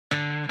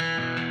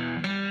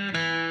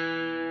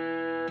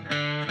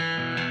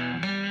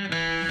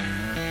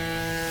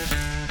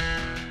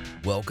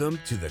Welcome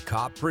to the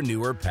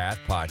Coppreneur Path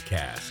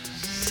Podcast.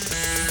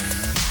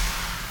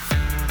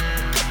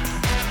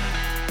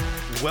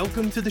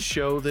 Welcome to the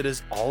show that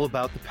is all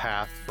about the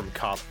path from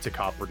cop to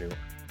Coppreneur.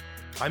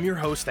 I'm your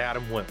host,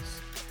 Adam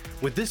Wills.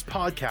 With this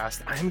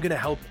podcast, I am going to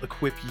help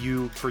equip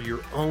you for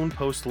your own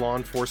post-law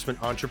enforcement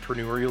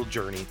entrepreneurial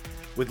journey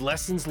with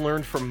lessons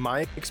learned from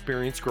my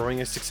experience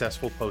growing a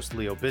successful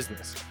post-Leo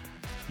business.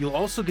 You'll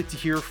also get to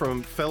hear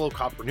from fellow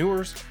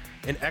Coppreneurs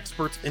and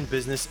experts in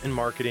business and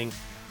marketing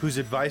whose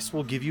advice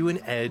will give you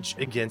an edge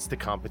against the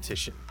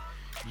competition.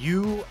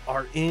 You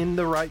are in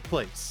the right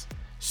place,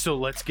 so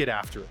let's get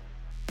after it.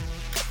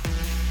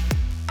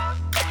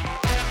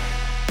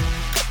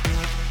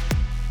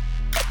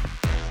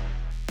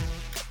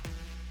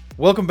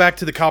 Welcome back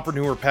to the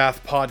Coppreneur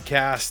Path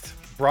Podcast,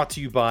 brought to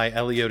you by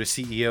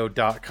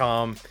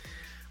LEO2CEO.com.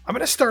 I'm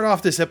going to start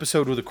off this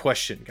episode with a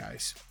question,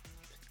 guys.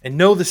 And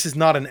no, this is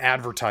not an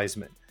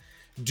advertisement.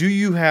 Do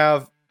you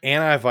have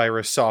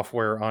antivirus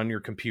software on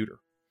your computer?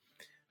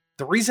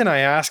 The reason I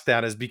ask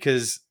that is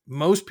because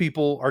most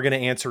people are going to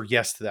answer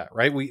yes to that,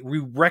 right? We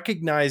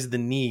recognize the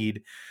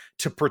need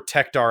to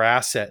protect our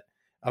asset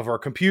of our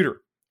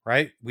computer,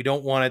 right? We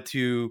don't want it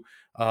to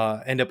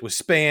end up with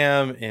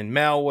spam and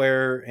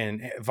malware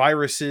and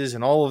viruses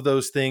and all of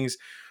those things,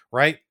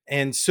 right?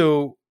 And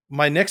so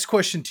my next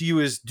question to you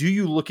is, do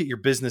you look at your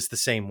business the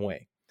same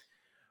way?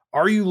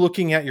 Are you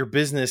looking at your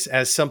business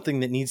as something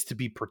that needs to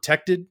be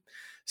protected,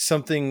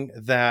 something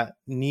that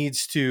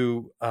needs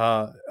to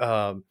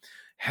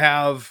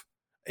have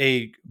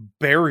a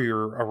barrier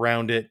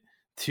around it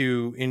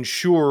to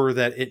ensure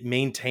that it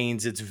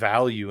maintains its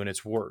value and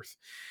its worth?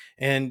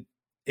 And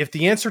if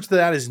the answer to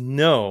that is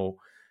no,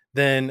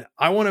 then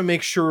I want to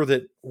make sure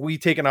that we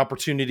take an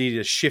opportunity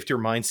to shift your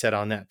mindset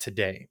on that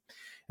today.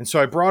 And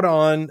so I brought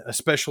on a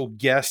special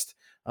guest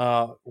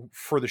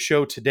for the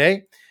show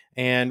today,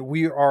 and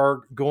we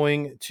are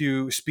going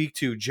to speak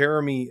to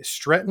Jeremy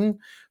Stretton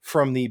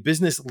from the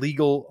Business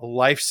Legal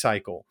Life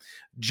Cycle.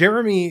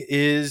 Jeremy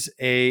is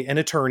an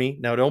attorney.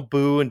 Now, don't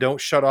boo and don't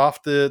shut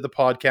off the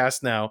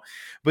podcast now.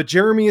 But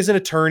Jeremy is an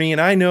attorney, and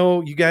I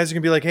know you guys are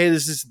going to be like, hey,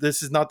 this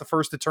is not the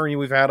first attorney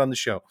we've had on the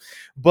show.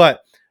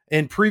 But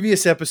in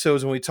previous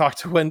episodes, when we talked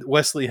to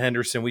Wesley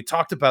Henderson, we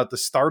talked about the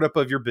startup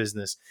of your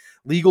business,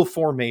 legal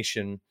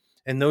formation,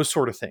 and those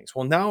sort of things.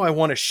 Well, now I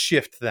want to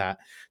shift that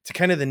to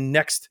kind of the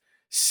next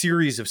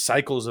series of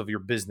cycles of your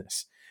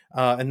business.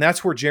 And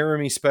that's where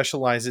Jeremy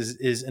specializes,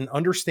 is in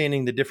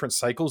understanding the different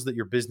cycles that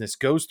your business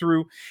goes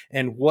through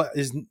and what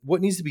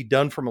needs to be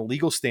done from a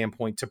legal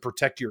standpoint to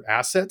protect your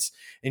assets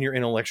and your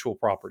intellectual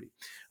property.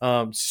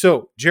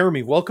 So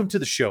Jeremy, welcome to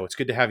the show. It's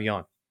good to have you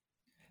on.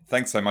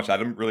 Thanks so much,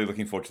 Adam. Really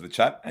looking forward to the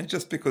chat. And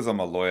just because I'm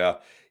a lawyer,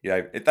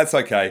 that's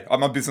okay.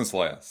 I'm a business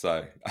lawyer,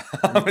 so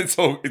it's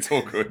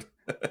all good.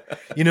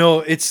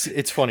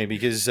 It's funny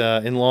because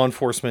in law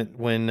enforcement,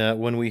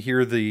 when we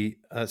hear the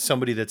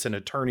somebody that's an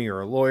attorney or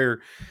a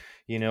lawyer,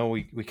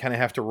 we kind of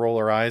have to roll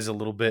our eyes a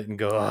little bit and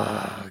go,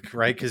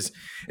 right? Because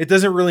it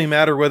doesn't really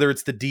matter whether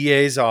it's the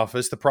DA's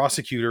office, the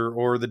prosecutor,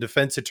 or the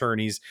defense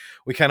attorneys.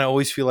 We kind of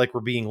always feel like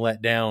we're being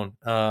let down.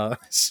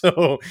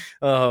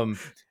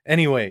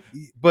 Anyway,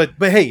 but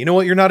hey, you know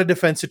what? You're not a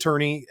defense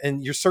attorney,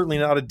 and you're certainly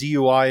not a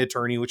DUI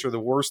attorney, which are the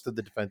worst of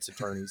the defense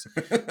attorneys.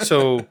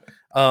 So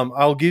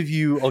I'll give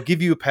you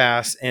a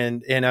pass,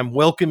 and I'm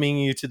welcoming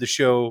you to the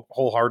show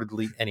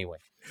wholeheartedly anyway.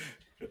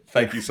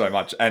 Thank you so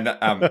much. And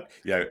I'm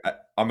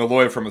a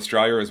lawyer from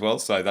Australia as well,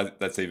 so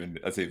that's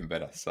even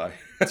better. So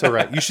it's all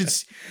right. You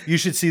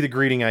should see the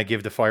greeting I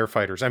give to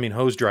firefighters. I mean,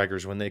 hose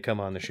draggers when they come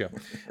on the show.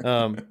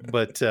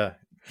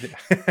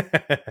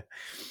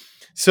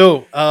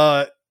 So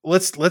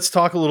let's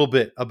talk a little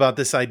bit about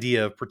this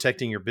idea of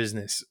protecting your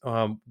business.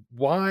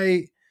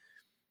 Why?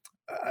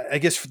 I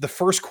guess the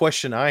first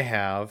question I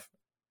have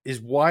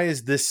is, why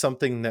is this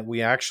something that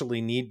we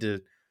actually need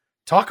to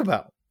talk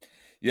about?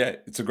 Yeah,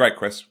 it's a great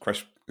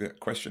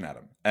question,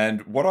 Adam.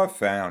 And what I've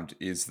found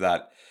is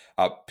that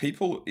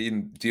people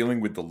in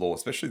dealing with the law,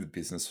 especially the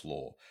business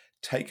law,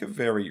 take a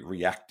very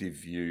reactive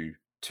view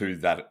to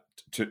that,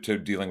 to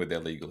dealing with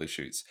their legal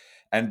issues.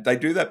 And they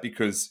do that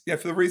because,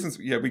 for the reasons,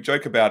 we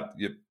joke about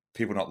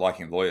people not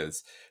liking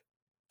lawyers.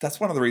 That's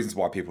one of the reasons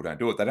why people don't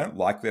do it. They don't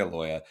like their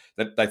lawyer.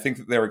 That they think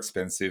that they're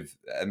expensive,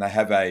 and they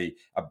have a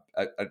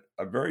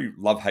very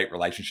love-hate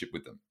relationship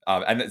with them.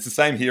 And it's the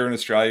same here in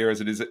Australia as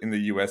it is in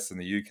the US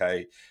and the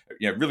UK,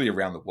 really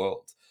around the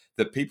world.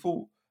 That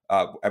people,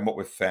 and what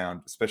we've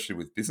found, especially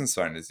with business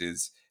owners,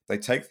 is they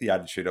take the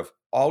attitude of,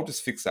 I'll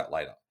just fix that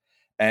later.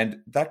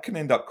 And that can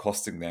end up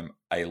costing them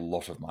a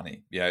lot of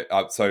money.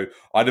 So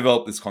I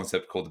developed this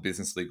concept called the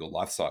Business Legal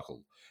Life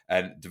Cycle,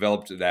 and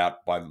developed it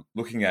out by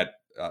looking at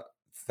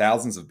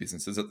thousands of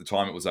businesses. At the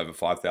time, it was over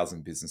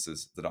 5,000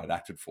 businesses that I'd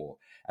acted for,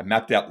 and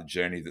mapped out the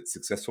journey that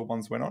successful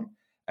ones went on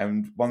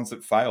and ones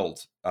that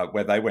failed,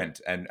 where they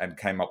went, and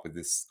came up with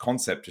this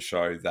concept to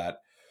show that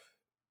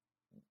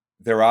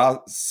there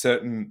are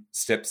certain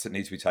steps that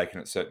need to be taken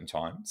at certain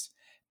times,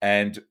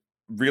 and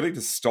really to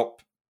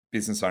stop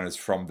business owners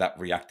from that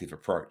reactive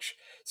approach.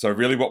 So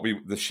really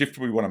the shift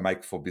we want to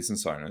make for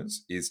business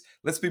owners is,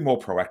 let's be more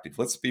proactive.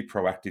 Let's be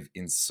proactive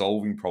in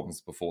solving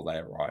problems before they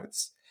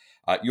arise.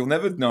 You'll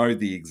never know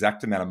the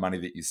exact amount of money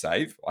that you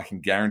save. I can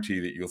guarantee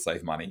that you'll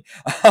save money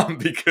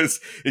because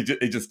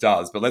it just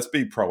does. But let's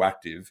be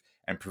proactive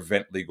and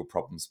prevent legal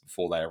problems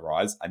before they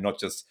arise, and not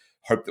just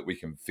hope that we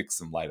can fix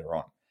them later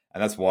on.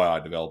 And that's why I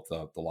developed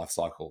the life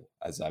cycle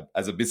as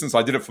a business.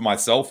 I did it for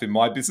myself in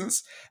my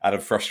business out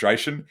of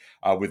frustration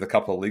with a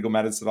couple of legal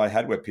matters that I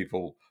had, where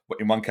people,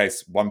 in one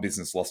case, one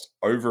business lost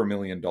over $1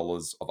 million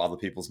of other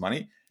people's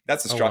money.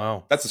 That's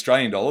wow. That's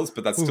Australian dollars,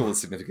 but that's still a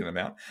significant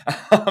amount.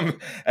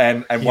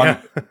 and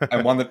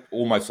Yeah. one that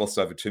almost lost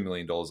over $2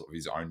 million of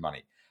his own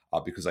money.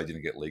 Because I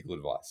didn't get legal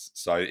advice.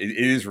 So it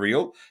is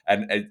real.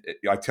 And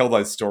I tell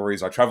those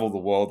stories. I travel the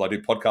world. I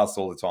do podcasts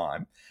all the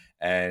time.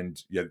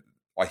 And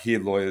I hear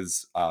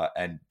lawyers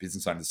and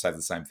business owners say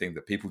the same thing,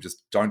 that people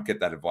just don't get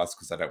that advice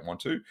because they don't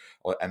want to,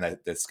 and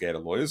they're scared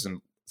of lawyers.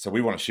 And so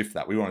we want to shift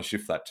that. We want to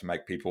shift that to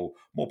make people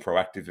more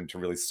proactive and to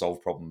really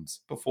solve problems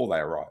before they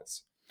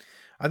arise.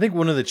 I think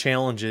one of the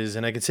challenges,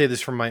 and I can say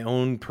this from my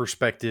own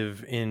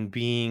perspective in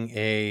being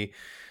a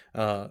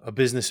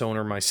business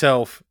owner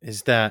myself,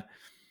 is that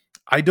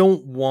I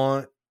don't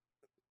want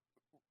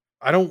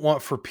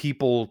for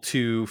people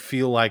to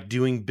feel like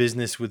doing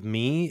business with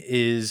me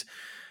is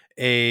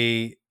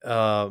a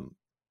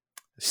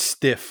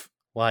stiff,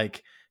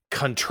 like,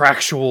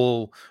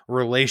 contractual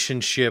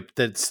relationship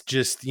that's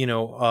just,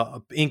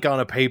 ink on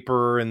a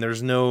paper, and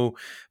there's no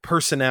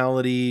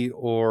personality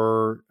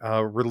or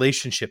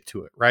relationship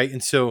to it. Right.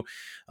 And so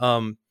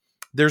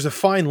there's a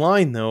fine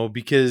line, though,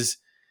 because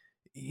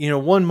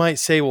one might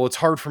say, well, it's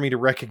hard for me to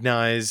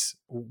recognize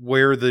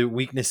where the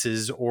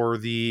weaknesses or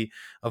the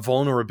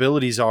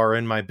vulnerabilities are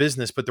in my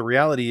business. But the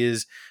reality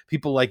is,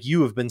 people like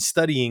you have been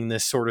studying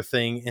this sort of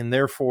thing, and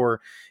therefore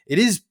it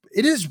is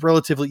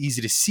relatively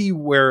easy to see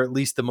where at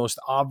least the most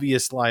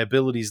obvious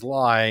liabilities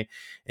lie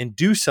and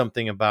do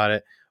something about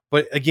it.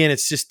 But again,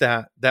 it's just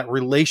that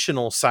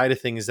relational side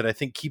of things that I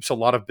think keeps a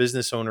lot of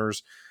business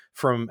owners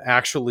from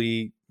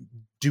actually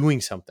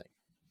doing something.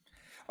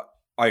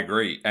 I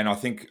agree. And I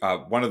think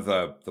one of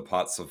the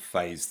parts of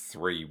phase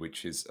 3,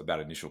 which is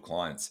about initial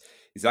clients,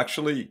 is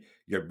actually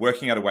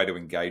working out a way to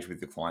engage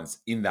with the clients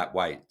in that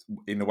way,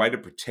 in a way to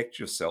protect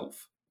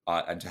yourself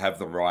and to have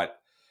the right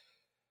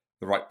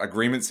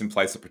agreements in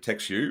place that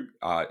protects you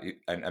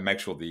and make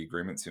sure the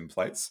agreement's in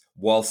place,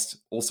 whilst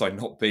also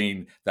not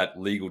being that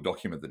legal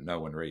document that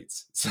no one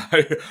reads. So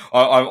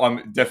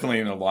I'm definitely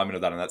in alignment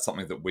of that, and that's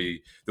something that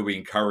we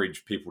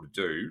encourage people to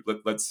do.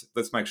 Let's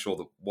make sure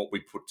that what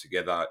we put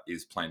together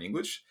is plain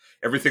English.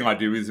 Everything I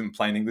do is in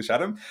plain English,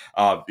 Adam.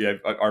 I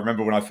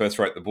remember when I first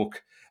wrote the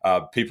book,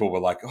 people were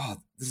like, "Oh,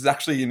 this is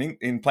actually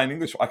in plain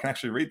English. I can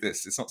actually read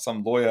this. It's not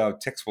some lawyer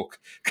textbook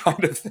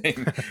kind of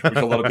thing," which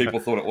a lot of people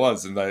thought it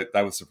was, and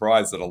they were surprised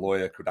that a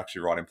lawyer could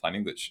actually write in plain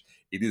English.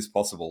 It is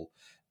possible,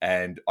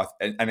 and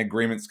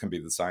agreements can be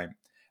the same.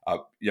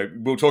 We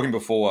were talking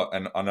before,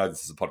 and I know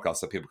this is a podcast,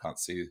 so people can't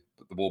see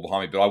the wall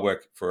behind me, but I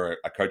work for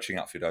a coaching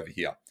outfit over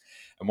here.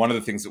 And one of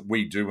the things that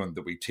we do and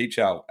that we teach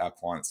our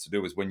clients to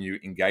do is, when you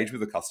engage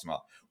with a customer,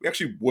 we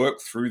actually work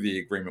through the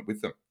agreement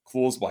with them,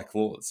 clause by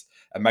clause,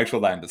 and make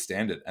sure they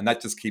understand it. And that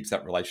just keeps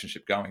that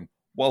relationship going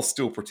while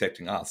still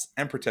protecting us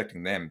and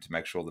protecting them to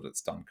make sure that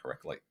it's done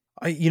correctly.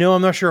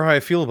 I'm not sure how I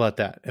feel about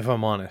that, if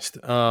I'm honest.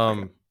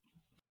 And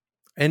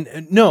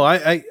no,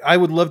 I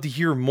would love to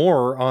hear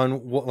more on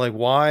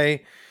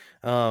why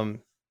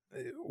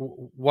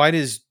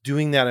does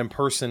doing that in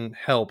person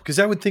help? Because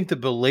I would think that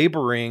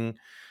belaboring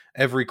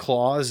every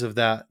clause of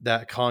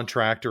that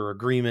contract or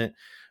agreement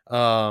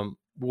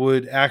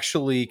would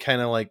actually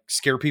kind of like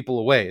scare people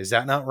away. Is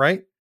that not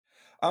right?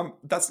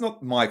 That's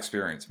not my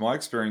experience. My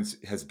experience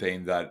has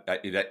been that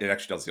it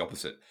actually does the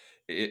opposite.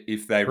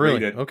 If they Really?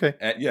 read it, Okay.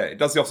 it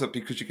does the opposite,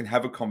 because you can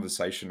have a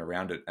conversation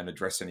around it and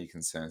address any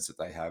concerns that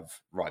they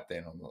have right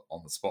then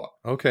on the spot.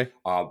 Okay.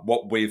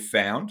 What we've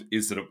found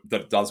is that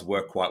it does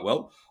work quite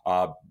well.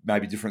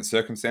 Maybe different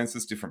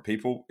circumstances, different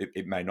people,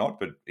 it may not,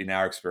 but in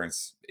our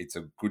experience, it's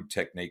a good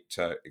technique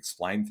to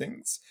explain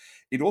things.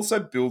 It also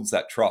builds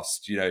that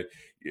trust. They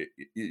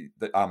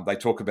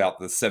talk about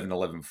the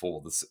 7-11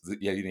 fall.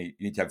 You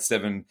need to have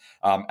 7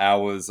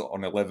 hours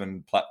on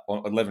 11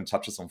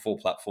 touches on 4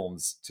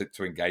 platforms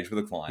to engage with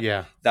a client.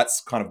 Yeah,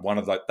 that's kind of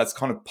that's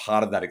kind of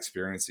part of that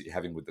experience that you're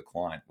having with the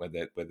client, where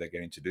they're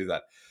getting to do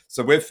that.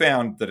 So we've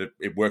found that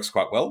it works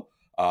quite well.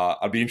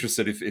 I'd be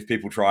interested if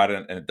people try it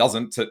and it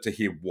doesn't, to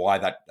hear why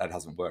that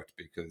hasn't worked,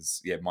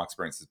 because my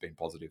experience has been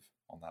positive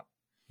on that.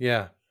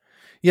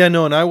 Yeah,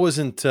 no, and I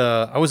wasn't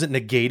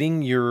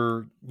negating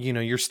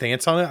your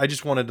stance on it. I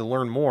just wanted to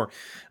learn more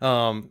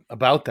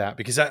about that,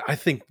 because I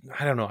think,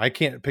 I don't know, I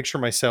can't picture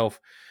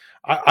myself.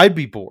 I'd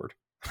be bored.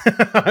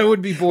 I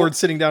would be bored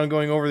sitting down and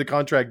going over the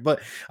contract. But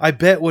I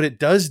bet what it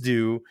does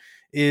do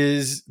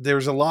is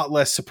there's a lot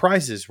less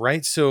surprises,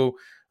 right? So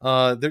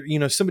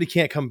somebody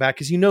can't come back,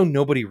 because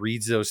nobody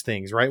reads those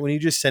things, right? When you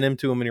just send them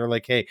to them and you're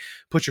like, hey,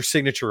 put your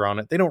signature on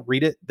it, they don't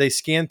read it. They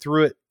scan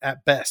through it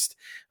at best.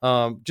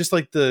 Just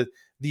like the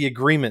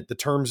agreement, the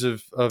terms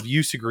of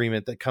use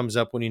agreement that comes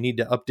up when you need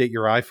to update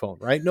your iPhone,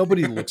 right?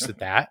 Nobody looks at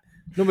that.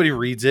 Nobody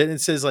reads it.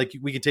 It says like,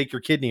 we could take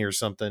your kidney or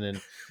something,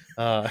 and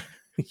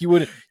you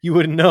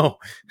wouldn't know.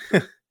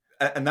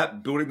 And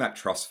that building that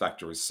trust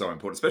factor is so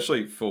important,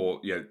 especially for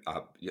the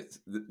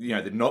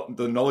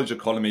knowledge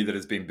economy that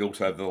has been built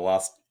over the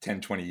last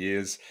 10, 20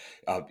 years.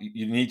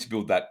 You need to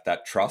build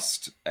that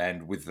trust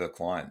and with the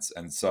clients,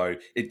 and so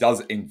it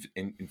does in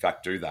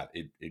fact do that.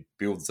 It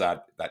builds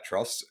that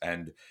trust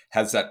and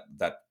has that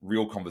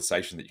real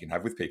conversation that you can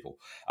have with people.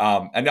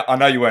 And I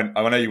know you weren't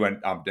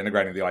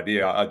denigrating the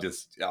idea.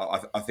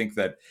 I think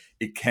that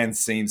it can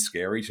seem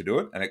scary to do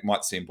it, and it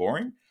might seem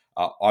boring.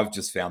 I've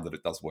just found that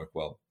it does work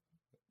well.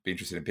 Be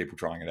interested in people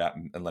trying it out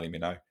and letting me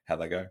know how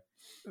they go.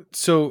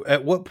 So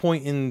at what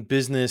point in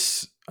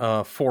business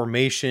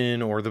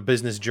formation or the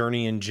business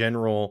journey in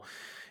general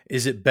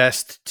is it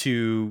best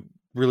to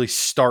really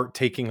start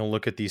taking a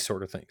look at these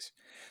sort of things?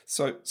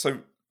 So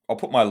I'll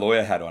put my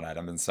lawyer hat on,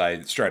 Adam, and say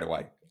straight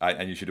away,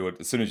 and you should do it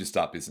as soon as you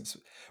start business.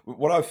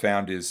 What I've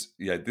found is,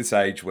 this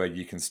age where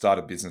you can start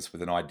a business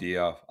with an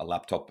idea, a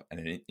laptop,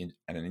 and an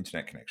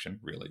internet connection.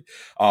 Really,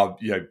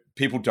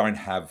 people don't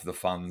have the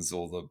funds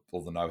or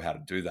the know-how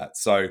to do that.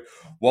 So,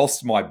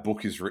 whilst my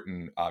book is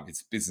written,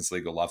 it's Business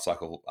Legal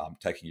Lifecycle,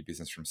 taking your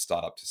business from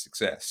startup to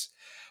success.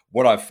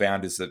 What I've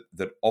found is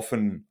that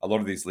often a lot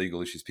of these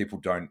legal issues people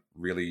don't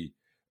really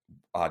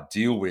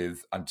deal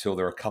with until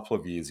they're a couple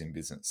of years in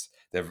business.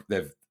 They've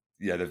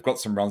got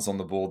some runs on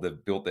the board.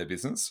 They've built their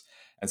business,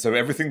 and so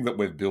everything that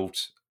we've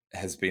built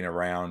has been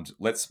around.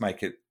 Let's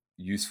make it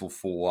useful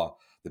for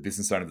the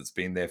business owner that's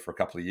been there for a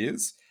couple of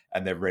years,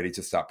 and they're ready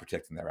to start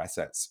protecting their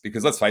assets.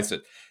 Because let's face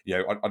it,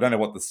 I don't know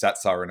what the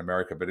stats are in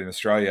America, but in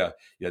Australia,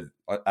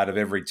 out of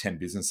every 10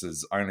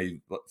 businesses,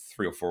 only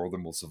 3 or 4 of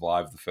them will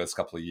survive the first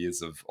couple of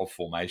years of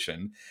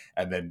formation,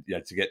 and then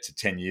to get to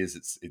 10 years,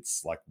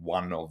 it's like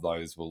one of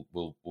those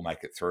will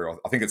make it through.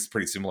 I think it's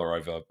pretty similar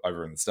over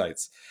in the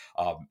States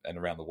and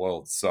around the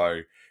world.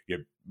 So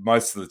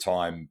most of the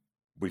time,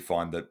 we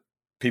find that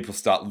people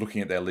start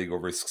looking at their legal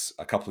risks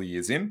a couple of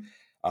years in.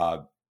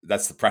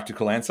 That's the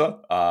practical answer,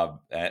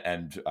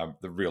 and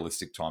the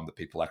realistic time that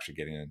people actually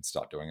get in and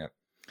start doing it.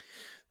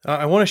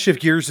 I want to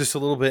shift gears just a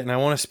little bit, and I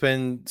want to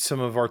spend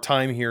some of our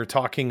time here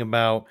talking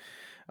about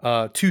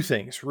 2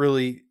 things,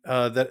 really,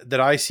 that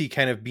I see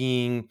kind of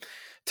being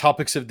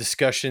topics of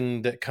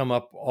discussion that come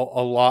up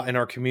a lot in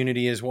our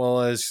community, as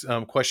well as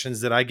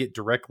questions that I get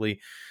directly,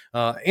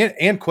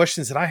 and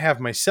questions that I have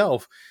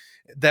myself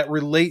that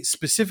relate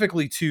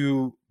specifically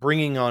to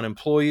bringing on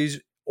employees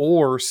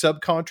or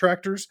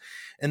subcontractors,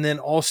 and then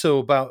also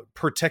about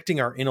protecting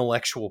our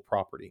intellectual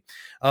property.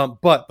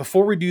 But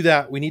before we do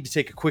that, we need to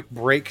take a quick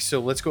break.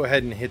 So let's go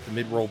ahead and hit the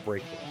mid-roll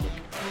break real quick.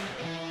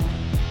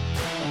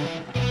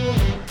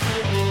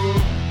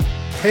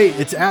 Hey,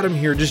 it's Adam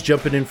here, just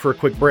jumping in for a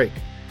quick break.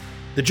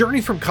 The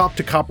journey from cop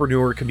to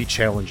copreneur can be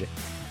challenging.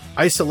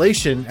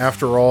 Isolation,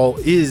 after all,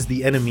 is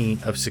the enemy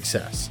of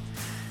success.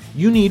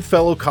 You need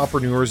fellow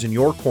copreneurs in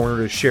your corner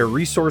to share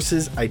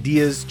resources,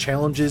 ideas,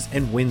 challenges,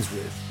 and wins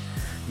with.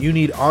 You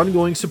need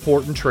ongoing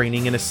support and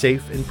training in a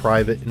safe and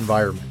private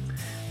environment.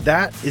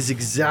 That is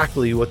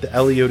exactly what the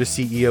LEO to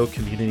CEO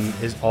community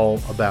is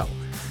all about.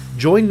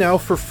 Join now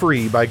for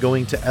free by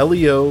going to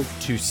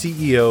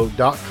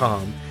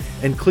leo2ceo.com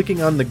and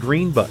clicking on the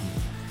green button,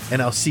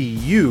 and I'll see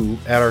you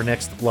at our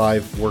next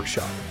live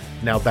workshop.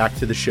 Now back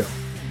to the show.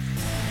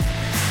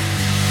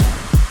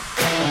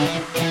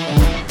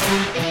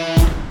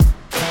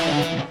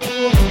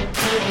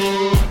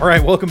 All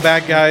right, welcome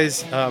back,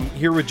 guys.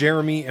 Here with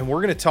Jeremy, and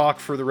we're going to talk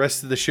for the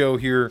rest of the show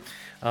here.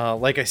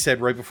 Like I said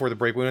right before the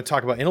break, we're going to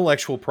talk about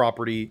intellectual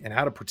property and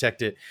how to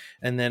protect it,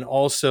 and then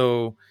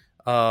also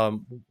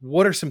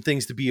what are some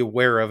things to be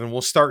aware of. And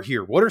we'll start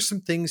here. What are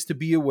some things to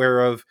be aware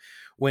of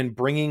when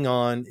bringing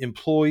on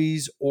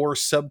employees or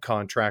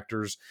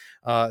subcontractors,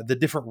 the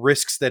different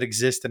risks that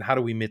exist, and how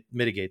do we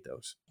mitigate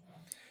those?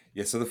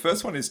 Yeah, so the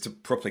first one is to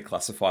properly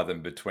classify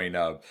them between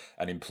an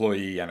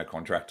employee and a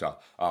contractor,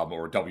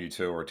 or a W-2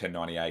 or a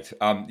 1098.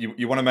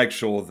 You want to make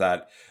sure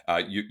that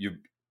you're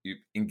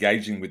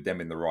engaging with them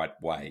in the right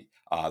way.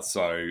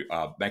 So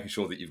making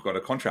sure that you've got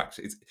a contract.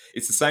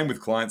 It's the same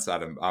with clients,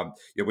 Adam.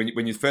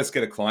 When you first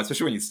get a client,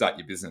 especially when you start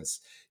your business,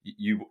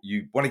 you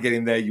want to get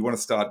in there. You want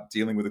to start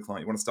dealing with the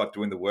client. You want to start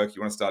doing the work.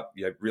 You want to start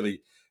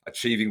really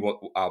achieving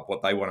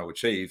what they want to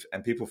achieve.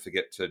 And people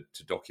forget to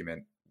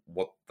document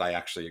what they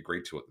actually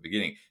agreed to at the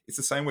beginning. It's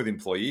the same with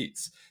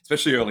employees,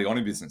 especially early on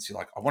in business. You're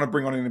like, I want to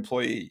bring on an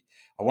employee.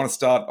 I want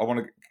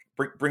to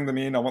bring them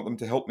in. I want them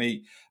to help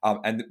me.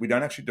 And we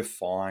don't actually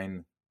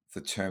define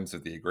the terms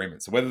of the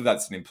agreement. So whether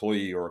that's an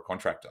employee or a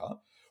contractor,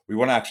 we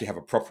want to actually have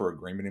a proper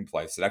agreement in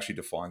place that actually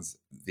defines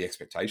the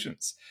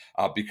expectations.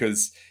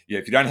 Because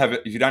if you don't have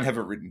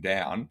it written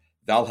down,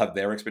 they'll have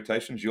their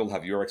expectations, you'll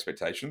have your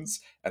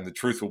expectations, and the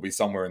truth will be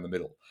somewhere in the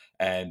middle.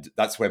 And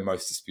that's where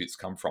most disputes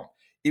come from.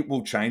 it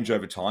will change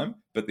over time,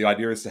 but the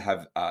idea is to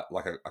have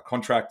like a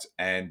contract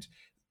and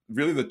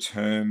really the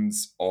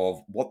terms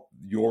of what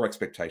your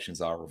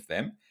expectations are of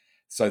them,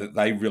 so that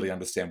they really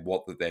understand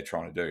what that they're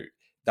trying to do.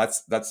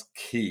 That's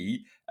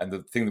key. And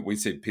the thing that we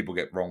see people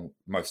get wrong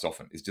most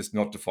often is just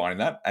not defining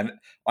that. And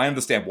I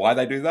understand why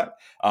they do that,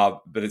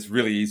 but it's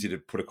really easy to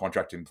put a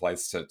contract in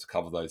place to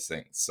cover those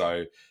things.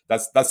 So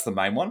that's the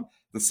main one.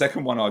 The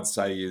second one I'd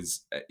say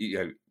is,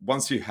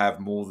 once you have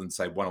more than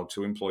say one or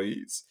two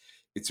employees,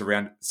 it's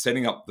around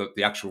setting up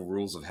the actual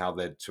rules of how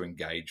they're to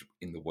engage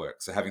in the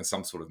work. So having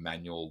some sort of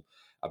manual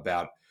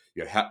about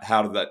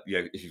how do that,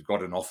 if you've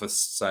got an office,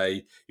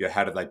 say,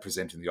 how do they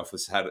present in the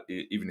office,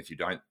 even if you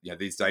don't,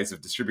 these days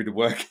of distributed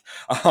work,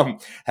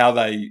 how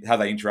they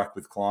interact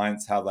with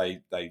clients, how they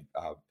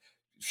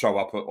show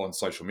up on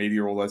social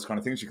media, all those kind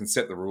of things. You can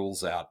set the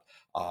rules out,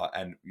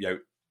 and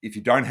if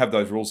you don't have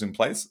those rules in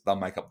place, they'll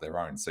make up their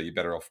own. So you're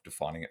better off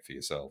defining it for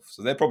yourself.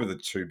 So they're probably the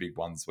two big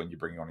ones when you're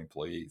bringing on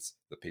employees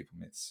that people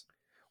miss.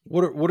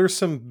 What are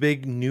some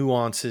big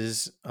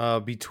nuances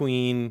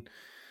between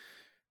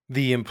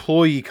the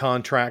employee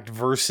contract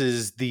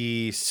versus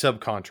the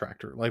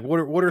subcontractor? Like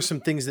what are some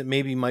things that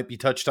maybe might be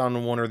touched on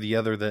in one or the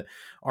other that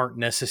aren't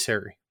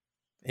necessary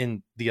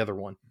in the other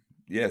one?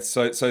 Yeah,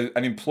 so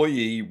an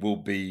employee will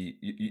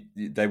be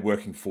they're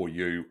working for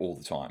you all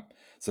the time.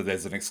 So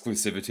there's an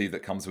exclusivity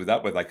that comes with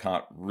that, where they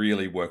can't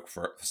really work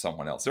for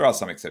someone else. There are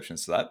some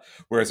exceptions to that.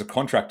 Whereas a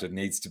contractor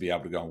needs to be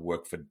able to go and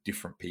work for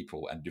different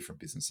people and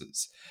different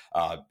businesses.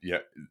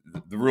 The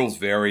rules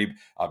vary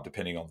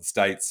depending on the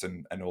states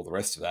and all the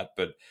rest of that.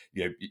 But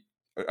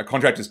a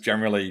contractor is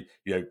generally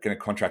going to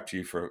contract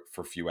you for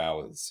a few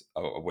hours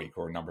a week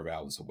or a number of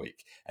hours a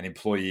week. An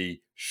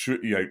employee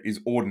is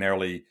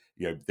ordinarily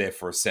there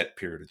for a set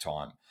period of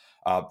time.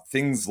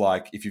 Things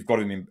like if you've got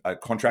a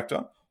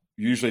contractor,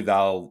 usually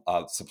they'll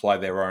supply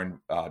their own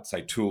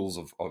say tools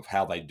of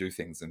how they do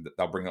things, and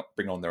they'll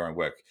bring on their own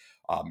work.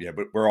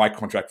 But where I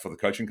contract for the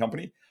coaching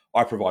company,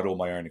 I provide all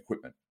my own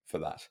equipment for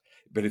that.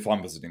 But if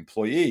I'm as an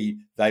employee,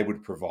 they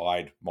would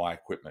provide my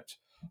equipment.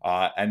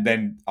 And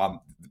then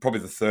probably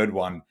the third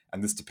one,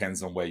 and this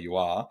depends on where you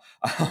are,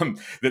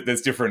 that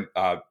there's different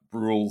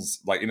rules.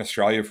 Like in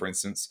Australia, for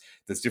instance,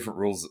 there's different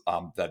rules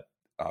that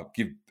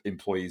give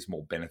employees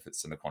more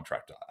benefits than a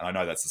contractor. And I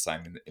know that's the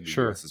same in the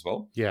Sure. US as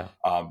well. Yeah.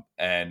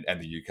 And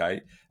the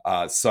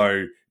UK.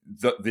 So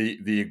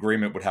the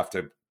agreement would have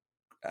to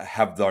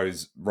have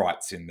those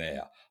rights in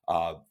there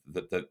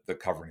that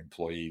cover an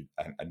employee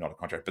and not a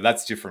contract. But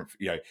that's different.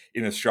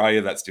 In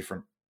Australia, that's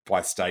different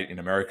by state. In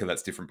America,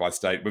 that's different by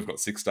state. We've got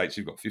 6 states,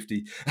 you've got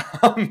 50.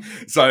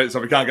 So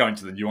we can't go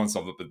into the nuance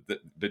of it,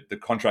 but the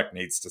contract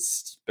needs to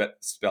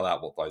spell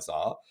out what those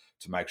are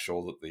to make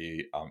sure that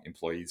the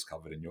employee is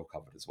covered and you're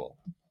covered as well.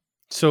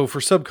 So for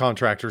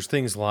subcontractors,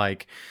 things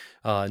like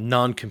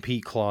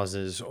non-compete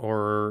clauses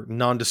or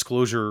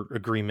non-disclosure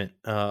agreement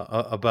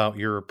about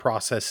your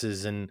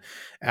processes and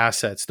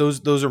assets,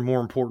 those are more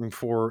important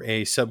for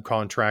a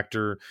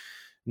subcontractor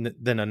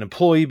than an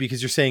employee,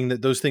 because you're saying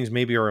that those things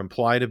maybe are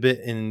implied a bit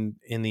in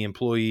the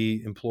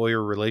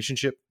employee-employer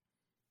relationship.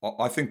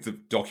 I think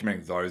that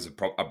documenting those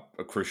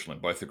are crucial in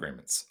both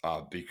agreements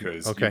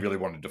because you really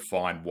want to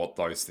define what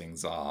those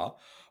things are,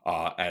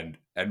 and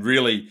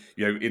really,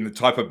 in the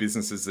type of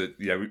businesses that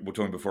we were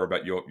talking before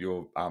about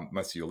your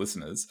most of your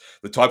listeners,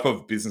 the type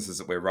of businesses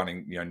that we're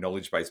running,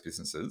 knowledge-based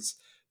businesses.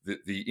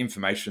 The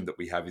information that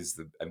we have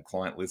and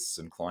client lists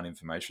and client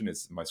information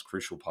is the most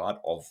crucial part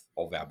of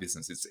our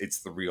business.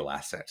 It's the real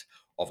asset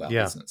of our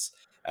business,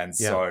 and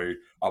so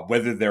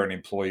whether they're an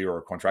employee or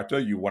a contractor,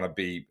 you want to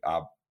be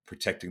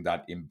protecting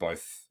that in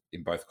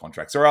both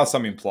contracts. There are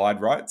some implied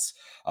rights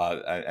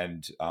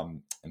and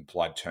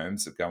implied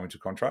terms that go into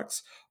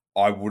contracts.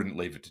 I wouldn't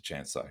leave it to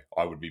chance, though.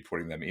 I would be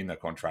putting them in a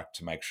contract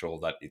to make sure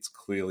that it's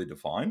clearly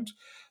defined,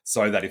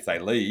 so that if they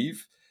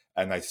leave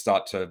and they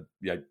start to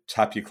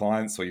tap your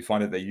clients, or you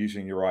find that they're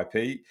using your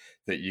IP,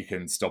 that you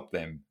can stop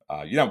them.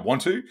 You don't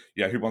want to.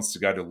 Who wants to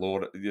go to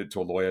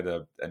a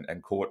lawyer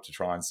and court to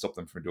try and stop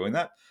them from doing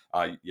that?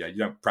 You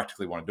don't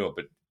practically want to do it,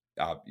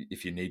 but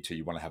if you need to,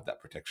 you want to have that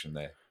protection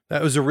there.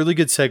 That was a really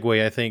good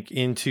segue, I think,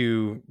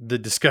 into the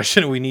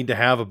discussion we need to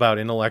have about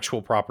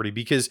intellectual property,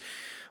 because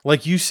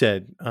like you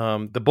said,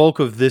 the bulk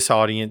of this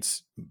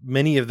audience,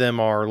 many of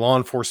them are law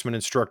enforcement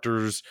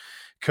instructors,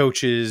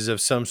 coaches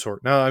of some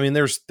sort. Now, I mean,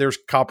 there's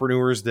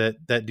copreneurs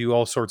that do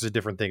all sorts of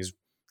different things,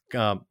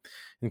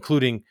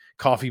 including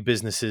coffee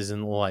businesses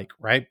and the like,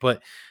 right?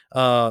 But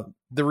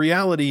the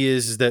reality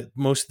is that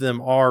most of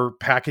them are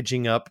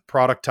packaging up,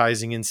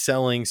 productizing, and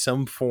selling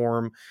some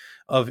form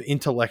of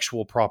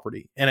intellectual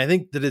property. And I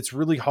think that it's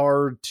really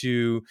hard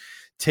to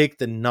take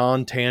the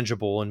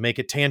non-tangible and make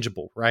it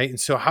tangible, right? And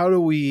so how do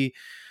we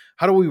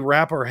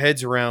wrap our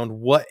heads around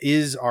what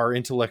is our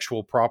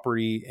intellectual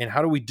property, and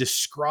how do we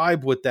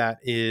describe what that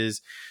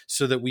is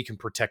so that we can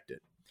protect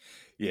it?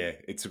 Yeah,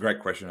 it's a great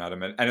question,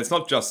 Adam. And it's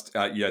not just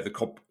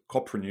the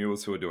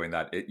copreneurs who are doing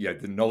that.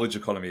 The knowledge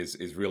economy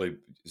is really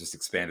just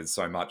expanded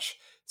so much,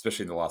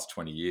 especially in the last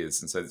 20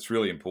 years. And so it's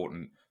really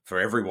important for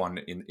everyone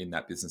in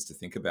that business to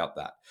think about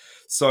that.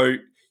 So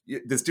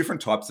there's different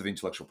types of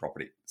intellectual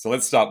property. So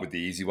let's start with the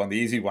easy one. The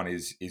easy one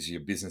is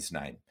your business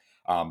name.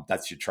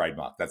 That's your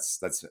trademark.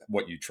 That's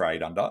what you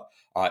trade under.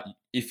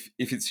 If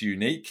it's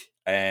unique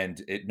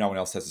and no one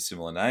else has a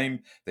similar name,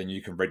 then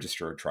you can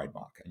register a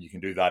trademark, and you can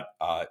do that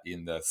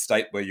in the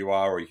state where you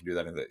are, or you can do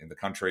that in the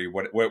country,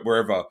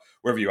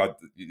 wherever you are.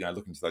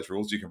 Looking to those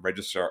rules, you can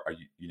register a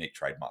unique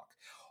trademark.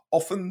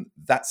 Often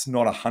that's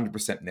not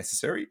 100%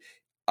 necessary.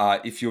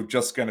 If you're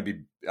just going to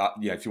be,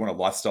 if you want a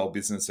lifestyle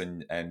business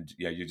and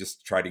you're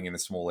just trading in a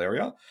small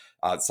area,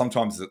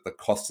 sometimes the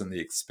cost and the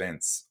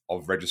expense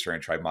of registering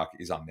a trademark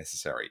is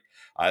unnecessary.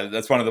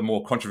 That's one of the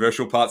more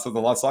controversial parts of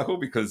the life cycle,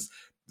 because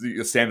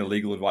your standard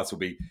legal advice will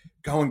be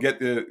go and get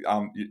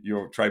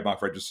your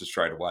trademark registered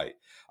straight away.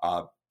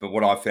 But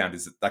what I've found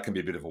is that can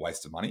be a bit of a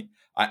waste of money,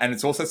 and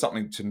it's also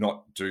something to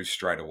not do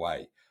straight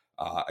away.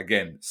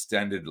 Again,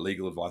 standard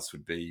legal advice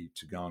would be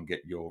to go and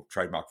get your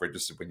trademark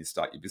registered when you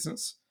start your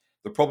business.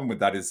 The problem with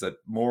that is that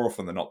more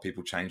often than not,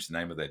 people change the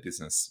name of their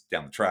business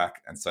down the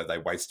track, and so they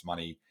waste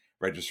money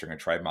registering a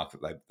trademark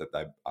that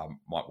they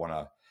might want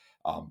to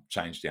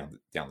change down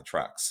the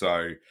track.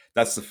 So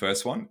that's the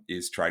first one,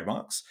 is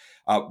trademarks.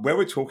 Where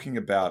we're talking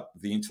about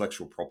the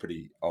intellectual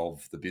property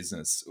of the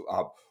business,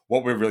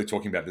 what we're really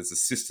talking about is the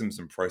systems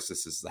and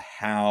processes, the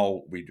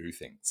how we do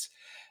things.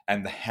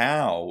 And the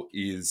how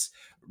is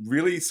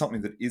really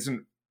something that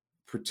isn't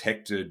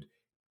protected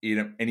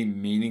in any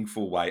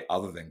meaningful way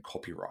other than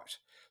copyright.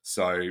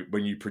 So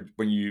when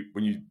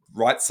you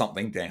write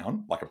something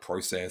down, like a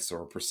process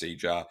or a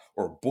procedure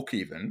or a book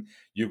even,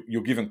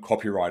 you're given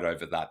copyright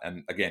over that.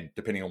 And again,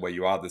 depending on where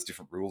you are, there's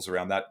different rules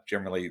around that.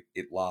 Generally,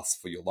 it lasts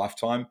for your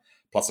lifetime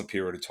plus a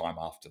period of time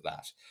after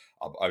that.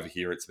 Over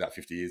here, it's about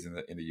 50 years.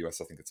 In the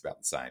US, I think it's about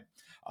the same.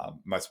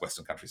 Most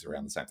Western countries are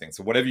around the same thing.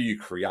 So whatever you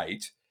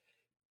create,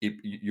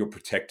 you're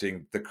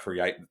protecting that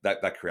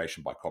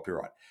creation by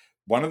copyright.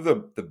 One of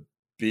the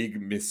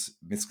big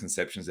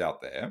misconceptions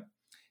out there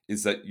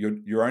is that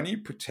you're only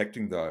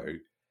protecting, though,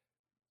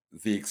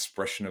 the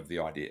expression of the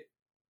idea.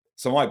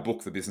 So my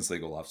book, The Business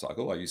Legal Life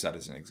Cycle, I use that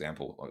as an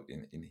example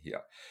in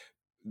here.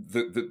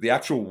 The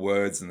actual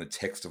words and the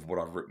text of what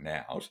I've written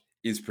out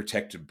is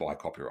protected by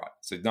copyright.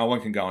 So no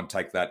one can go and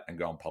take that and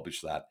go and publish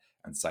that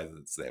and say that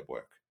it's their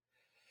work.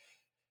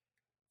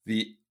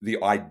 The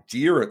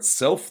idea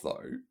itself,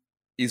 though,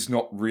 is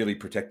not really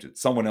protected.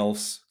 Someone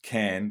else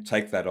can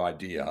take that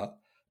idea,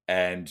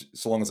 and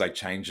so long as they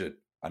change it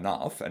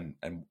enough, and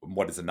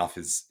what is enough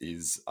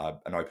is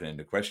an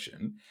open-ended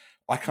question,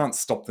 I can't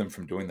stop them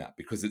from doing that,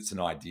 because it's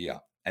an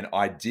idea. And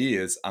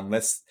ideas,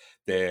 unless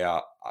they're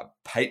a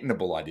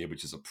patentable idea,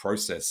 which is a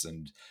process,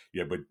 and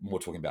we're more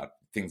talking about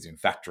things in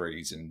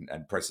factories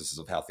and processes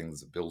of how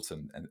things are built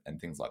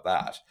and things like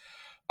that,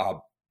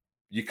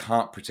 you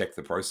can't protect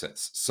the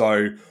process.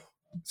 So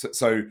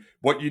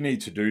what you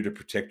need to do to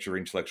protect your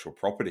intellectual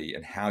property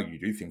and how you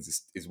do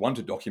things is one,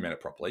 to document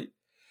it properly,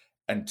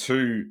 and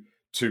two,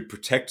 to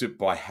protect it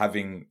by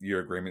having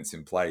your agreements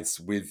in place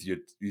with your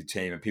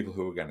team and people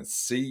who are going to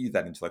see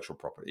that intellectual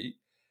property,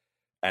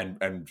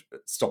 and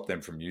stop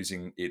them from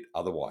using it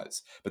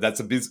otherwise. But that's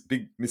a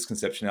big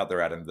misconception out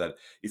there, Adam, that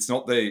it's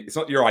not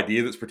your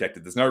idea that's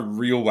protected. There's no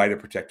real way to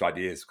protect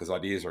ideas, because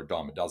ideas are a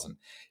dime a dozen.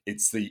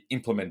 It's the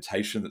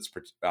implementation that's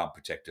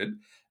protected,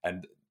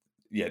 and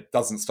it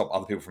doesn't stop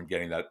other people from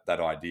getting that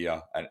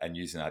idea and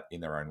using that in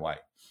their own way.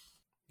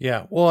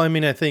 Yeah. Well, I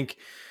mean, I think,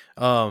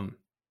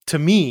 to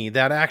me,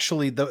 that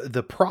actually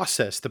the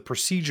process, the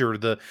procedure,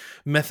 the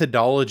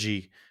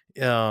methodology,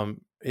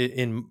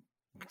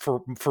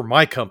 for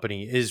my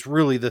company is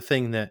really the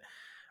thing that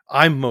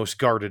I'm most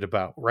guarded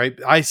about, right?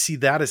 I see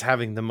that as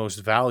having the most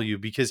value,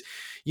 because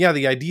the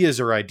ideas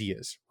are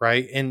ideas,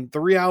 right? And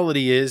the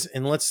reality is,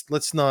 and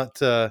let's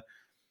not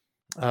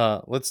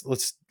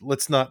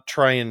let's not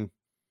try and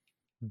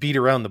beat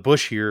around the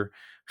bush here.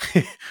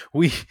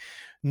 we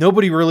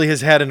Nobody really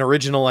has had an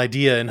original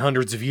idea in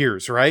hundreds of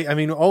years, right? I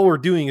mean, all we're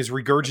doing is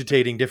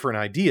regurgitating different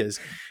ideas,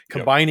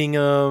 combining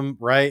them,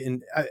 right?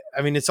 And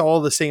I mean, it's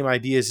all the same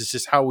ideas. It's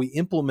just how we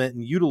implement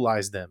and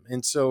utilize them.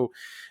 And so,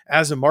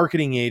 as a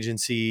marketing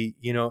agency,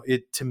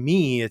 to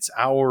me, it's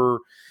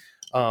our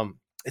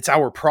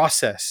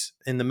process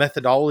and the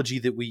methodology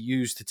that we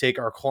use to take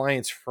our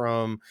clients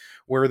from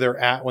where they're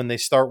at when they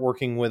start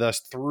working with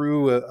us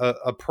through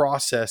a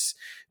process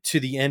to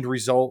the end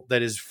result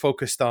that is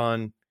focused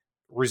on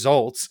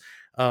results.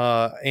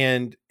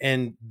 And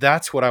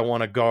that's what I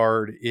want to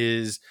guard,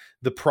 is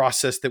the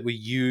process that we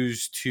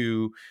use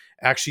to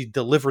actually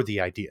deliver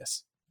the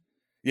ideas.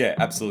 Yeah,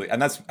 absolutely,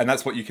 and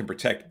that's what you can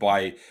protect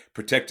by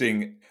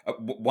protecting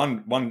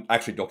one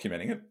actually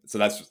documenting it. So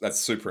that's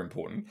super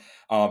important,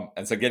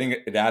 and so getting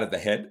it out of the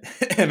head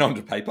and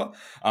onto paper,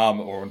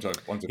 or onto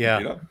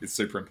computer is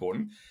super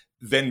important.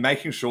 Then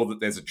making sure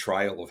that there's a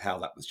trail of how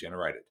that was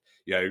generated.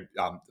 I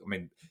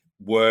mean,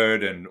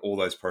 Word and all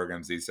those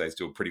programs these days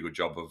do a pretty good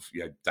job of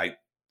date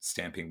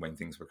stamping when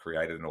things were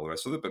created and all the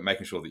rest of it, but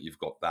making sure that you've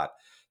got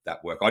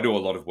that work. I do a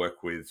lot of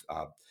work with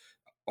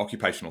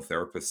occupational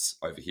therapists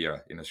over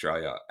here in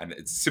Australia, and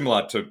it's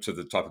similar to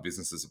the type of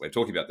businesses that we're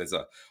talking about. There's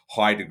a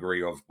high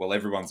degree of, well,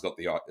 everyone's got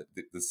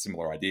the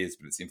similar ideas,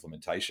 but it's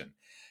implementation.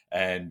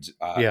 And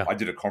Yeah. I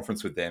did a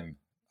conference with them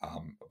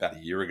about a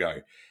year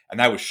ago, and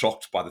they were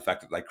shocked by the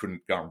fact that they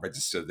couldn't go and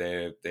register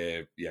their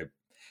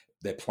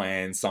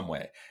plan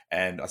somewhere.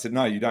 And I said,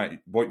 no, you don't.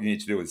 What you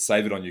need to do is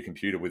save it on your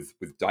computer with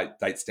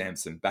date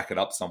stamps and back it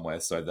up somewhere,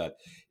 so that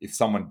if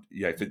someone,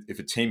 if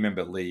a team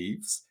member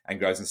leaves and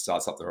goes and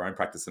starts up their own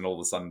practice, and all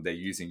of a sudden they're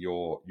using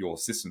your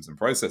systems and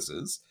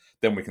processes,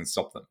 then we can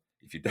stop them.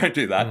 If you don't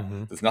do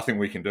that, there's nothing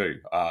we can do.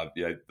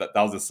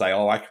 They'll just say,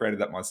 oh, I created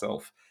that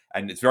myself.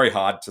 And it's very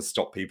hard to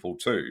stop people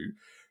too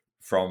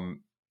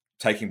from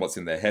taking what's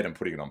in their head and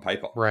putting it on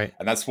paper. Right.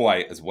 And that's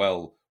why, as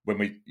well, when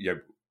we,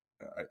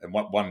 and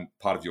one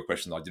part of your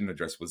question that I didn't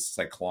address was,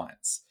 say,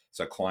 clients.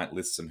 So client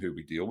lists and who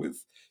we deal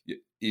with.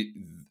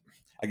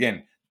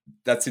 Again,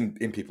 that's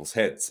in people's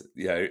heads,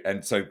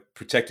 and so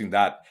protecting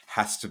that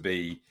has to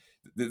be,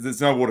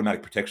 there's no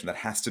automatic protection. That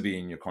has to be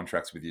in your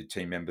contracts with your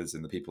team members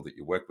and the people that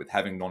you work with,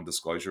 having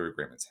non-disclosure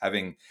agreements,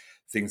 having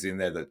things in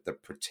there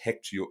that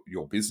protect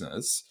your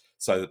business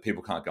so that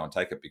people can't go and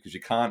take it, because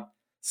you can't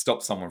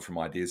stop someone from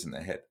ideas in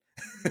their head.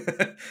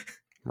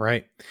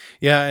 Right.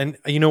 Yeah. And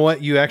you know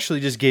what? You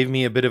actually just gave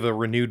me a bit of a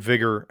renewed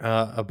vigor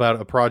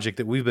about a project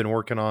that we've been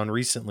working on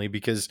recently,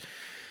 because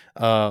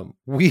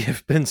we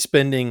have been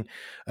spending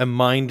a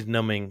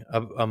mind-numbing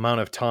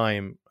amount of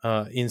time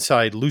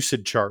inside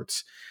Lucid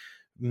Charts,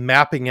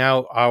 mapping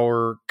out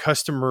our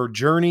customer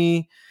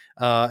journey,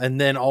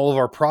 and then all of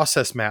our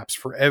process maps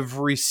for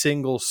every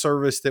single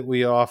service that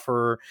we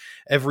offer,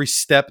 every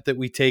step that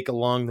we take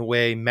along the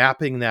way,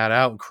 mapping that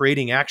out and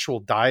creating actual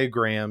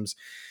diagrams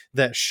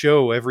that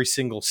show every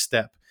single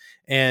step.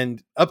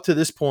 And up to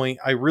this point,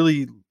 I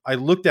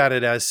looked at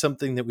it as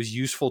something that was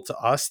useful to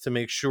us to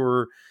make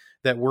sure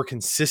that we're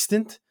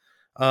consistent.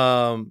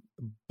 But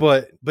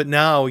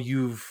now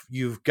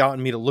you've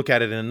gotten me to look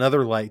at it in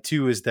another light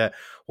too, is that,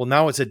 well,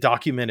 now it's a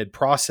documented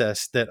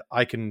process that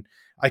I can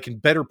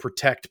better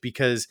protect,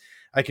 because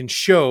I can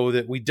show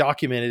that we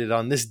documented it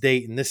on this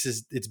date, and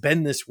it's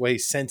been this way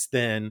since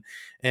then.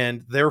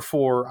 And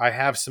therefore I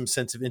have some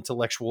sense of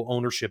intellectual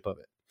ownership of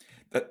it.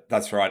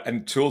 That's right.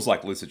 And tools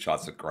like Lucid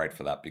Charts are great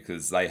for that,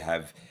 because they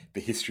have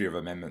the history of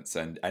amendments.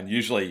 And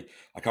usually,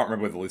 I can't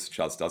remember whether Lucid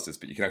Charts does this,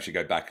 but you can actually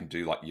go back and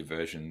do like your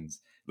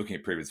versions, looking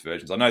at previous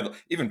versions. I know that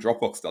even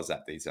Dropbox does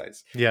that these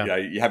days. Yeah.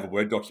 You have a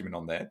Word document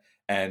on there,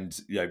 and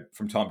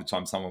from time to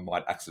time, someone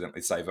might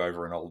accidentally save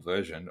over an old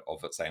version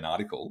of, let's say, an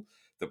article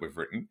that we've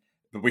written,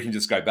 but we can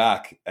just go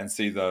back and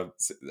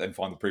and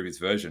find the previous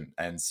version.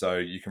 And so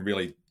you can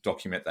really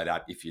document that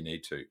out if you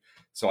need to.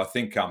 So I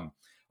think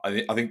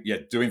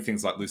doing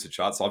things like Lucid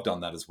Charts, I've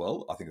done that as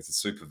well. I think it's a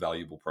super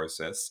valuable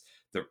process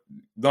that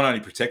not only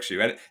protects you,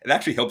 and it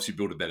actually helps you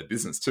build a better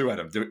business too,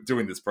 Adam,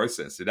 doing this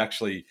process. It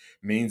actually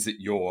means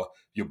that you're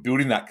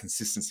building that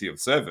consistency of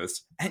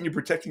service, and you're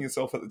protecting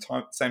yourself at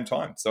the same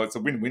time. So it's a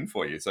win-win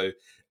for you. So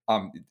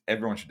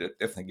everyone should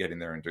definitely get in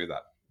there and do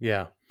that.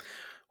 Yeah.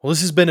 Well,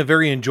 this has been a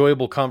very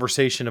enjoyable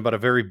conversation about a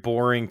very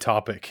boring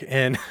topic,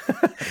 and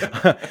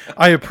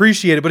I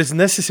appreciate it, but it's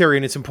necessary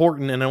and it's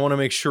important. And I want to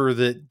make sure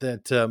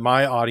that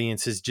my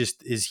audience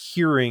is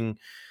hearing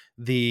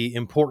the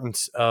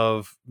importance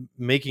of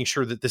making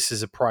sure that this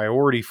is a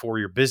priority for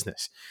your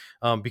business.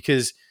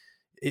 Because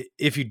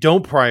if you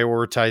don't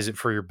prioritize it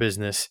for your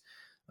business,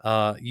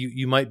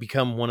 you might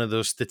become one of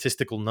those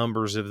statistical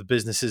numbers of the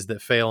businesses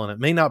that fail. And it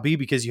may not be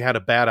because you had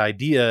a bad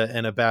idea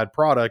and a bad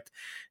product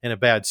and a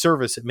bad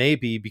service. It may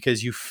be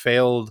because you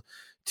failed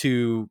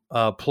to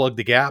plug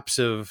the gaps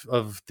of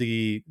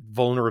the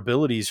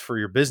vulnerabilities for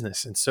your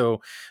business. And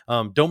so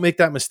don't make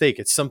that mistake.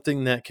 It's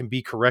something that can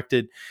be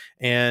corrected.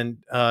 And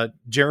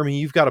Jeremy,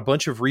 you've got a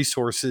bunch of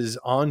resources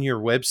on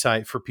your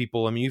website for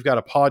people. I mean, you've got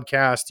a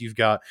podcast, you've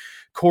got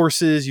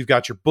courses, you've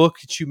got your book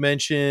that you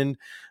mentioned,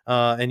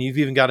 and you've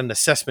even got an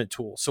assessment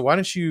tool. So why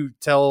don't you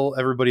tell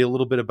everybody a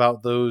little bit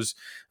about those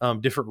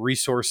different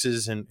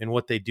resources and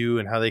what they do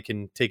and how they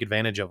can take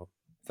advantage of them?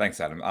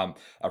 Thanks, Adam. I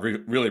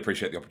really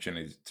appreciate the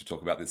opportunity to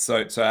talk about this.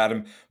 So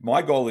Adam,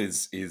 my goal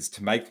is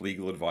to make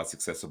legal advice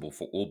accessible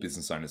for all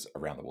business owners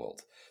around the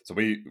world. So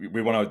we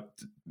want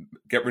to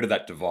get rid of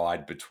that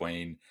divide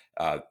between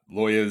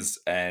lawyers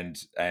and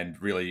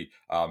really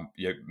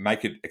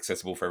make it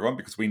accessible for everyone,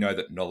 because we know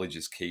that knowledge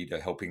is key to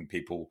helping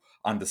people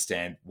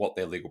understand what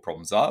their legal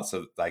problems are so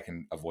that they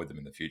can avoid them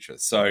in the future.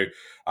 So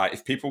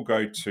if people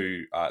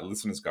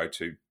listeners go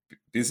to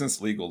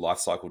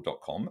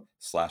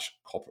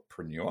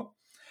businesslegallifecycle.com/coppreneur,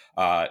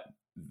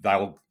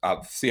 they'll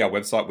see our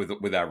website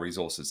with our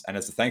resources. And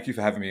as a thank you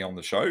for having me on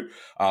the show,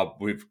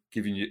 we've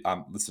given you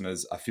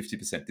listeners a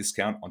 50%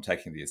 discount on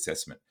taking the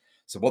assessment.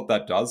 So what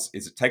that does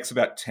is it takes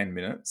about 10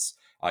 minutes.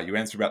 You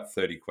answer about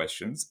 30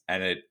 questions,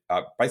 and it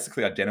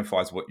basically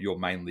identifies what your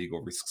main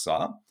legal risks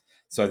are,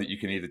 so that you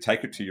can either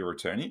take it to your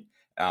attorney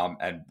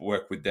and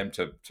work with them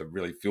to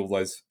really fill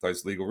those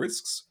legal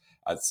risks,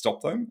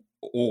 stop them.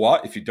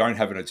 Or if you don't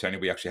have an attorney,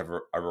 we actually have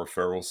a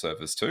referral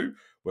service too,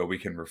 where we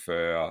can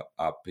refer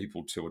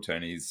people to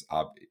attorneys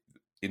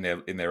in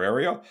their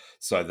area,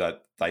 so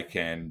that they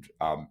can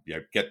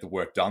get the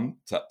work done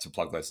to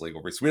plug those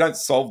legal risks. We don't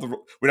solve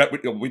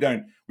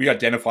we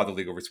identify the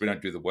legal risks. We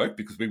don't do the work,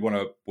 because we want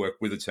to work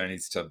with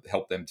attorneys to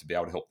help them to be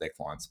able to help their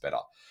clients better.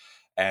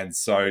 And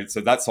so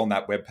that's on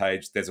that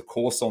webpage. There's a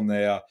course on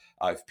there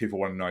if people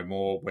want to know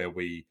more, where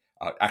we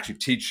actually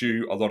teach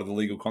you a lot of the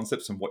legal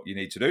concepts and what you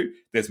need to do.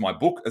 There's my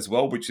book as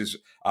well, which is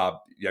for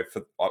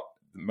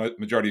the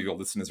majority of your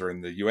listeners are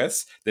in the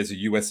US. There's a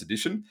US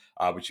edition,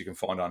 which you can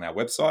find on our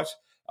website,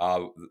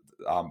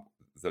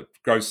 that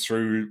goes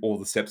through all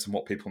the steps and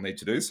what people need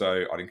to do.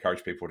 So I'd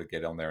encourage people to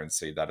get on there and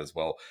see that as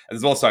well. And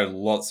there's also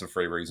lots of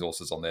free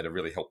resources on there to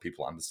really help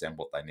people understand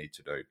what they need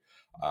to do,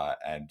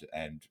 and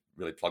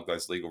really plug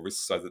those legal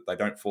risks so that they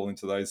don't fall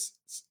into those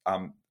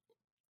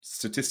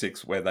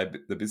statistics where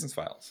the business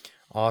fails.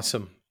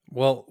 Awesome.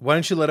 Well, why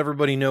don't you let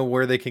everybody know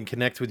where they can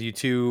connect with you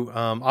too?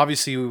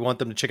 Obviously, we want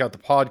them to check out the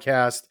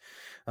podcast.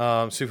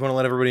 So if you want to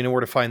let everybody know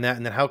where to find that,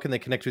 and then how can they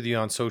connect with you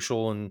on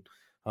social and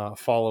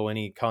follow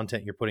any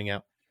content you're putting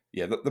out?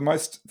 Yeah, the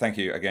most, thank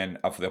you again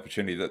for the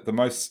opportunity. The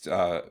most,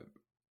 the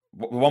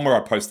one where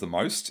I post the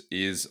most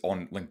is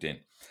on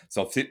LinkedIn.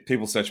 So if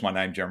people search my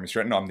name, Jeremy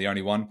Stretton, I'm the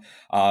only one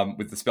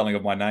with the spelling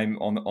of my name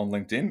on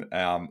LinkedIn.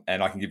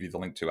 And I can give you the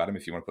link to Adam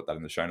if you want to put that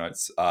in the show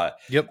notes.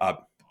 Yep.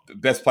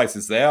 Best place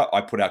is there.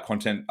 I put out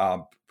content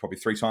probably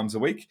 3 times a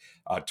week,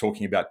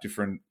 talking about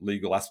different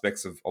legal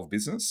aspects of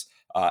business.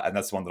 And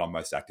that's the one that I'm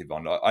most active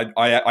on.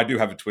 I do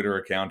have a Twitter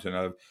account and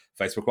a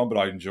Facebook one, but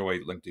I enjoy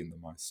LinkedIn the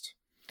most.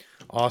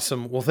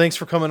 Awesome. Well, thanks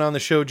for coming on the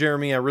show,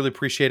 Jeremy. I really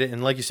appreciate it.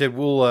 And like you said,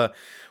 we'll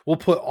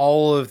put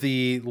all of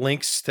the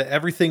links to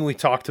everything we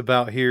talked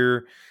about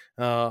here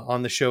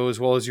on the show, as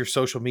well as your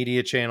social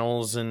media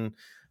channels and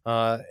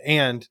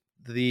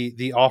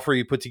the offer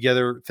you put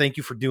together. Thank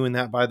you for doing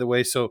that, by the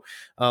way. So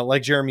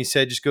like Jeremy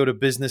said, just go to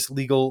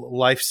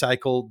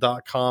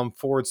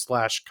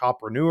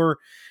businesslegallifecycle.com/Coppreneur,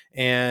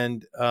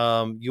 and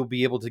you'll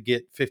be able to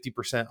get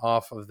 50%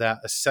 off of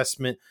that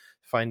assessment.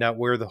 Find out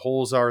where the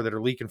holes are that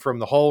are leaking from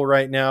the hull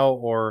right now,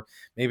 or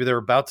maybe they're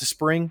about to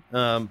spring.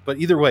 But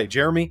either way,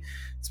 Jeremy,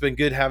 it's been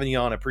good having you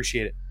on. I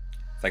appreciate it.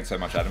 Thanks so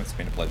much, Adam. It's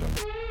been a pleasure.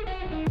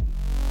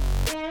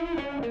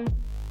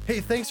 Hey,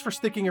 thanks for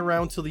sticking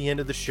around till the end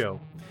of the show.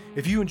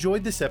 If you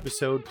enjoyed this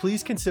episode,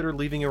 please consider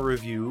leaving a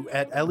review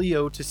at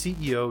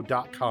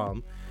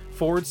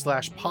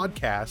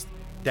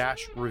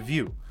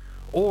leo2ceo.com/podcast-review,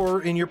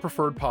 or in your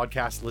preferred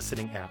podcast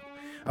listening app.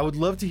 I would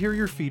love to hear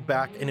your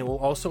feedback, and it will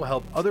also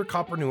help other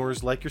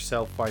coppreneurs like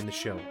yourself find the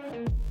show.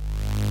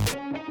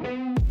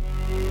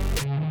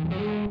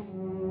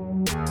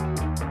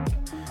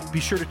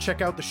 Be sure to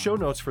check out the show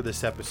notes for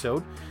this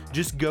episode.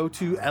 Just go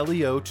to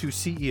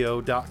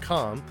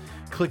leo2ceo.com,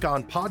 click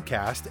on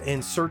podcast,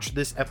 and search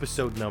this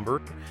episode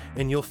number,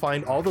 and you'll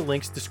find all the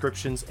links,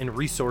 descriptions, and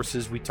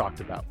resources we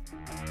talked about.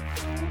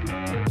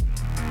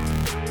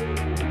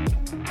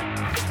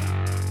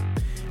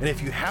 And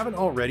if you haven't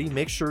already,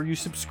 make sure you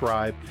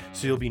subscribe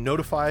so you'll be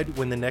notified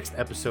when the next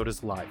episode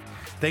is live.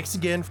 Thanks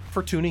again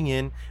for tuning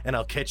in, and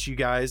I'll catch you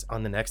guys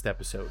on the next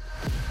episode.